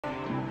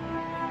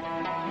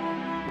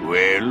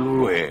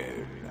Well, well.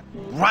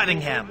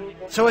 Rottingham.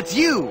 So it's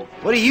you.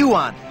 What do you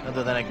want,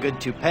 other than a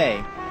good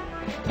toupee?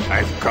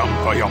 I've come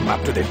for your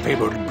map to the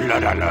fabled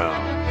Blood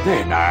Alarm.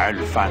 Then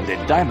I'll find the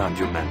diamond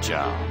you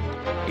mentioned.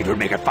 It will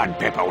make a fine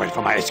paperweight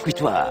for my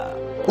escritoire.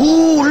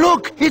 Ooh,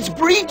 look! It's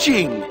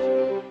breaching!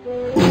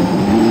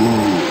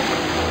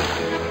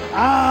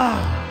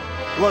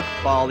 Look,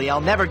 Baldy,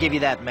 I'll never give you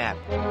that map.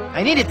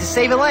 I need it to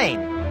save Elaine.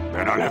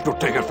 Then I'll have to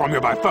take it from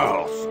you by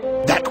force.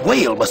 That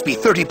whale must be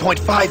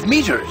 30.5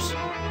 meters.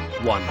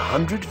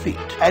 100 feet.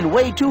 And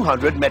weigh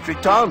 200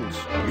 metric tons.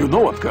 You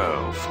know, of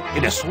course,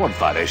 in a sword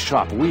fight, a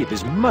sharp whip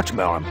is much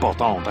more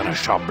important than a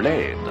sharp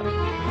blade.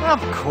 Of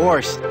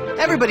course.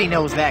 Everybody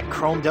knows that,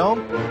 Chrome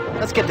Dome.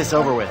 Let's get this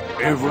over with.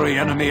 Every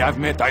enemy I've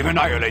met, I've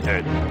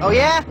annihilated. Oh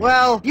yeah?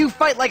 Well, you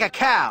fight like a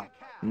cow.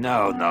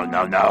 No.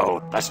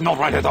 That's not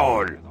right at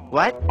all.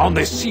 What? On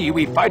the sea,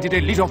 we fight it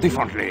a little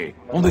differently.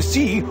 On the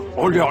sea,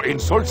 all your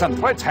insults and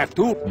threats have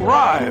to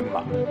rhyme.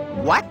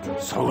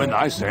 What? So when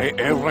I say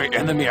every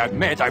enemy I've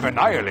met, I've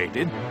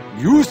annihilated,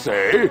 you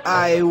say...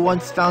 I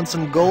once found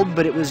some gold,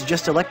 but it was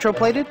just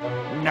electroplated?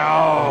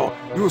 No,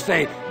 you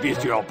say,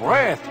 with your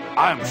breath,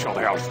 I'm sure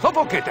they are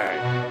suffocated.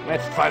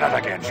 Let's try that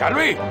again, shall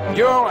we?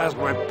 You're as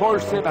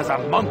repulsive as a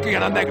monkey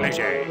in a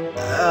negligee.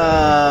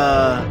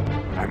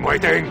 I'm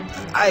waiting.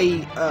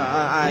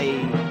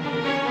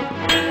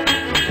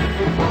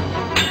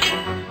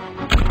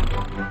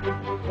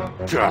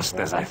 Just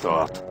as I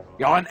thought.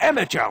 You're an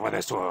amateur with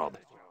a sword.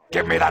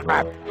 Give me that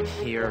map.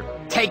 Here,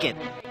 take it.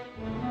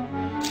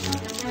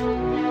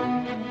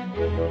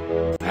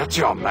 That's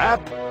your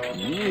map?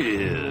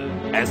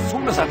 Yeah. As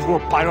soon as I throw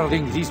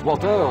piloting these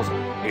waters,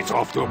 it's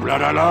off to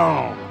Blood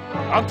Alarm.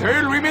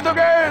 Until we meet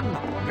again,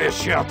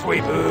 Monsieur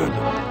Tweepoon.